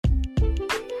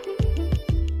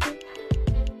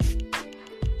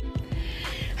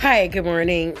Hi, good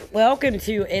morning. Welcome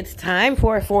to It's Time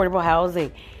for Affordable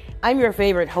Housing. I'm your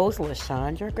favorite host,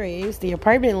 LaShondra Graves, the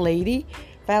apartment lady,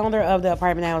 founder of the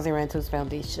Apartment Housing Rentals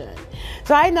Foundation.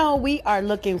 So I know we are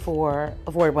looking for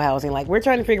affordable housing. Like, we're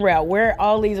trying to figure out where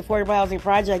all these affordable housing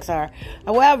projects are.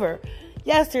 However,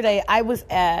 yesterday I was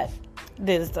at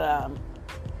this,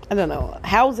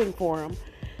 housing forum.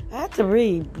 I had to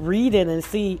really read it and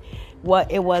see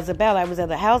what it was about. I was at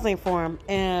the housing forum,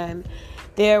 and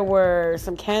there were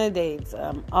some candidates,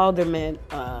 alderman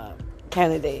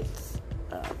candidates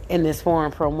in this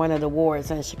forum from one of the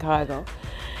wards in Chicago.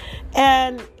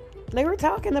 And they were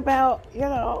talking about,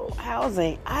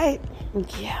 housing. I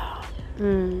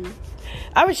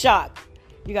was shocked,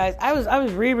 you guys. I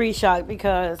was really shocked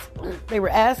because they were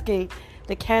asking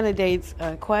the candidates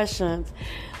questions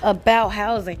about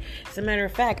housing. As a matter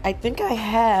of fact, I think I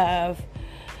have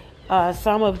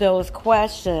some of those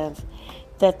questions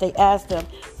that they asked them.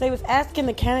 So they was asking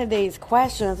the candidates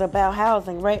questions about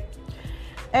housing, right?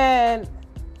 And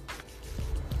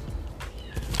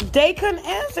they couldn't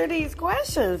answer these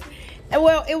questions. And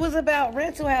well, it was about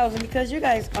rental housing, because you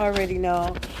guys already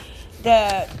know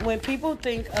that when people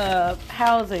think of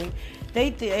housing,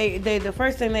 they the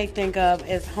first thing they think of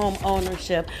is home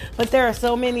ownership. But there are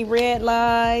so many red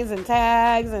lines and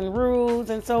tags and rules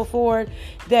and so forth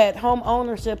that home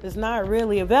ownership is not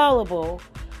really available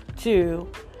to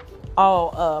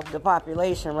all of the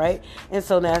population, right? And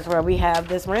so that's where we have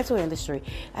this rental industry.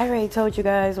 I already told you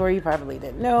guys, or you probably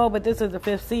didn't know, but this is the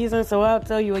 5th season, so I'll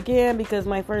tell you again, because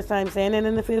my first time saying it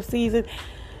in the 5th season.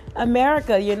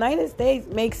 United States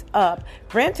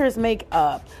renters make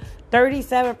up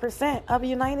 37% of the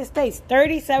United States.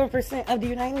 37% of the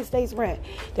United States rent.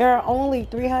 There are only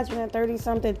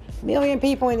 330-something million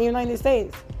people in the United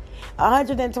States.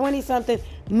 120-something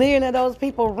million of those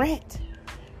people rent.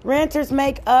 Renters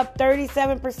make up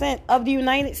 37% of the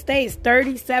United States.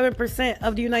 37%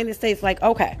 of the United States. Like,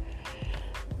 okay.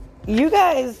 You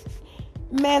guys,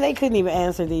 man, they couldn't even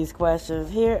answer these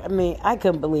questions. I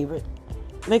couldn't believe it.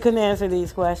 They couldn't answer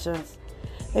these questions.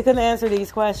 And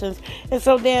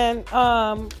so then,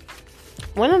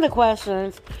 one of the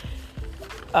questions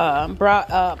brought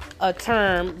up a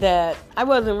term that I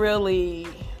wasn't really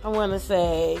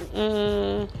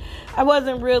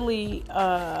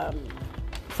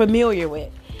familiar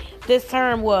with. This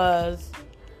term was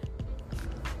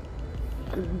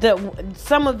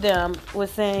some of them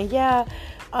was saying,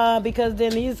 because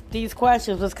then these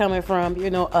questions was coming from,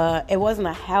 it wasn't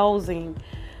a housing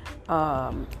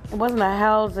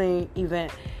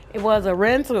event. It was a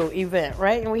rental event,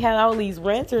 right? And we had all these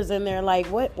renters in there. Like,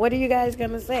 what are you guys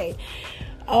gonna say?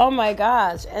 Oh my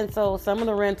gosh. And so some of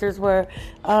the renters were,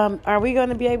 are we going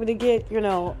to be able to get,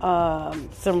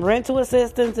 some rental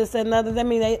assistance? This and another.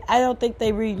 I don't think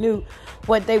they really knew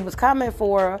what they was coming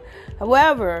for.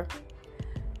 However,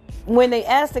 when they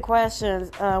asked the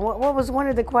questions, what was one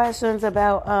of the questions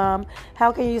about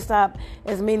how can you stop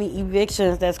as many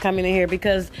evictions that's coming in here?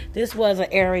 Because this was an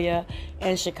area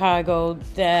in Chicago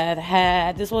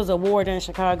this was a ward in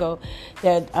Chicago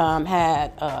that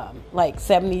had like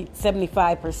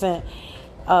 75%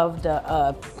 of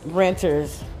the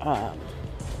renters,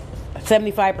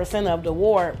 75% of the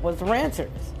ward was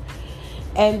renters.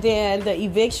 And then the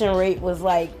eviction rate was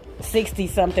like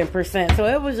 60-something%. So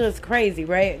it was just crazy,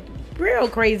 right? Real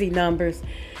crazy numbers.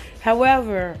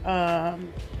 However,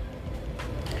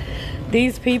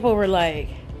 these people were like,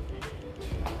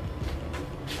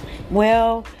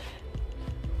 well,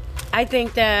 I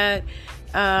think that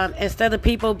instead of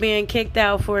people being kicked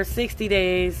out for 60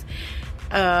 days,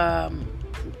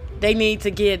 they need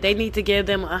to give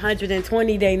them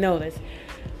 120-day notice.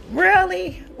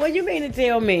 Really? What you mean to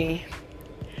tell me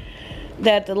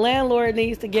that the landlord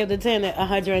needs to give the tenant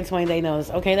 120-day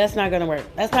notice? Okay, that's not going to work.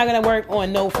 That's not going to work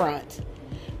on no front.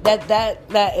 That's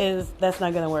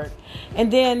not going to work.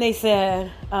 And then they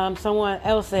said, someone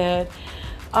else said,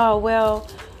 oh, well,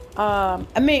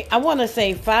 I want to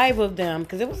say 5 of them,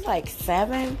 because it was like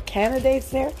 7 candidates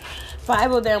there.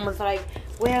 5 of them was like,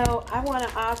 well, I want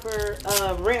to offer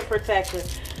rent protection.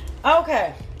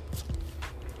 Okay.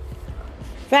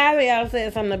 5 of y'all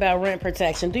said something about rent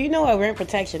protection. Do you know what rent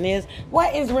protection is?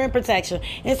 What is rent protection?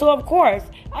 And so, of course,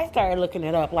 I started looking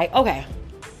it up. Like, okay,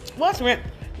 what's rent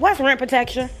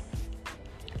protection?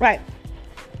 Right.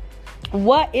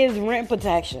 What is rent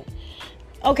protection?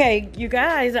 Okay, you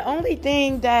guys, the only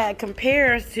thing that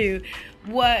compares to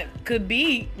what could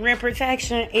be rent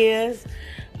protection is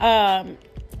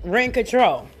rent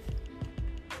control.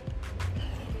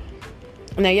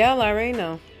 Now, y'all already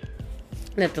know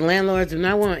that the landlords do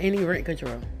not want any rent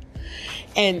control.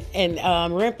 And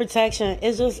rent protection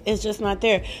is just not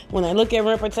there. When I look at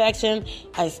rent protection,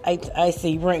 I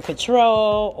see rent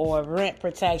control or rent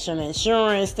protection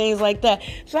insurance, things like that.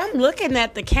 So I'm looking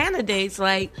at the candidates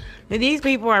like these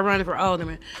people are running for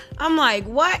alderman. I'm like,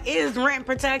 what is rent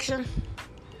protection?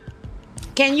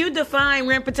 Can you define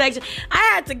rent protection? I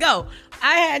had to go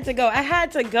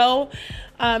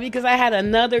because I had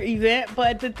another event.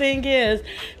 But the thing is,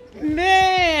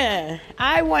 man,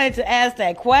 I wanted to ask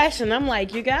that question. I'm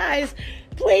like, you guys,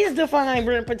 please define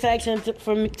rent protection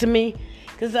to me.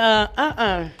 Because,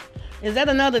 is that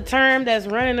another term that's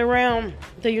running around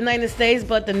the United States,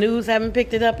 but the news haven't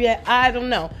picked it up yet? I don't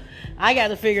know. I got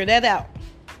to figure that out.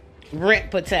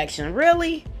 Rent protection.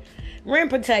 Really?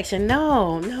 Rent protection?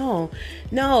 No.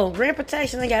 Rent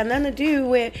protection ain't got nothing to do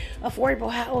with affordable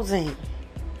housing.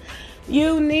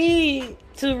 You need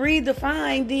to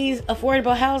redefine these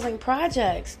affordable housing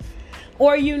projects,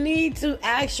 or you need to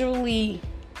actually,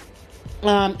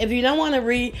 if you don't want to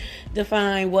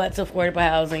redefine what's affordable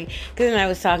housing, because I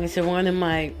was talking to one of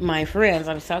my friends.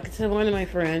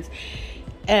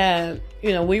 And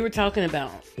we were talking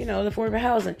about the affordable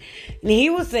housing, and he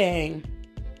was saying,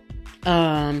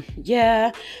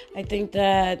 yeah, I think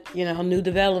that new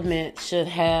development should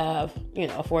have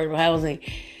affordable housing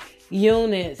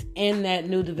units in that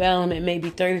new development,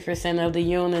 maybe 30% of the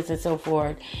units and so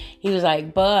forth. He was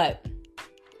like, but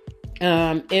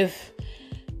if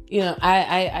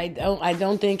I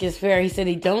don't think it's fair. He said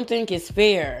he don't think it's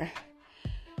fair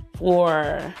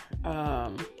for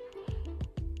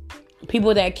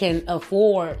people that can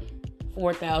afford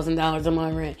 $4,000 a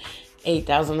month rent,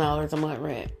 $8,000 a month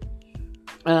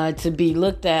rent, to be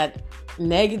looked at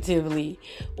negatively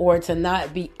or to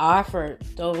not be offered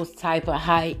those type of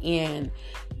high-end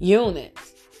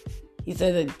units. He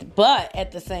said that, but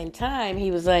at the same time,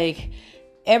 he was like,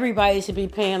 everybody should be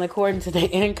paying according to their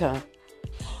income,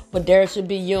 but there should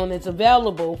be units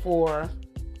available for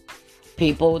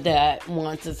people that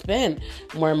want to spend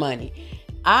more money.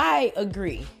 I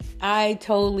agree. I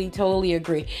totally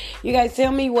agree. You guys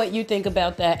tell me what you think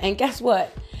about that. And guess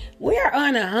what? We're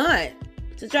on a hunt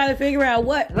to try to figure out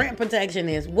what rent protection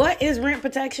is. What is rent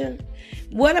protection?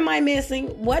 What am I missing?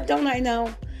 What don't I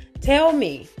know? Tell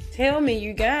me,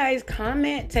 you guys.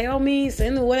 Comment, tell me,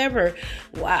 send whatever.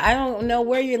 I don't know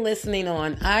where you're listening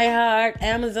on. iHeart,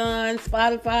 Amazon,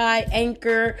 Spotify,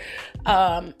 Anchor,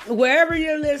 wherever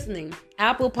you're listening.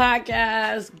 Apple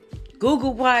Podcasts,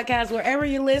 Google Podcasts, wherever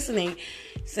you're listening.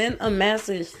 Send a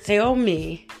message. Tell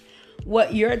me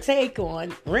what your take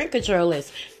on rent control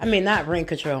is. I mean, not rent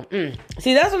control.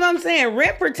 See, that's what I'm saying.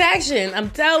 Rent protection,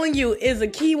 I'm telling you, is a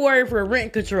key word for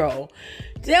rent control.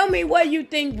 Tell me what you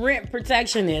think rent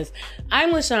protection is.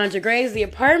 I'm LaShondra Graves, the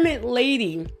apartment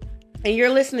lady, and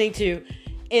you're listening to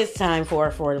It's Time for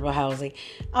Affordable Housing.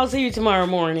 I'll see you tomorrow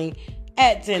morning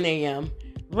at 10 a.m.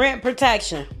 Rent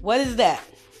protection. What is that?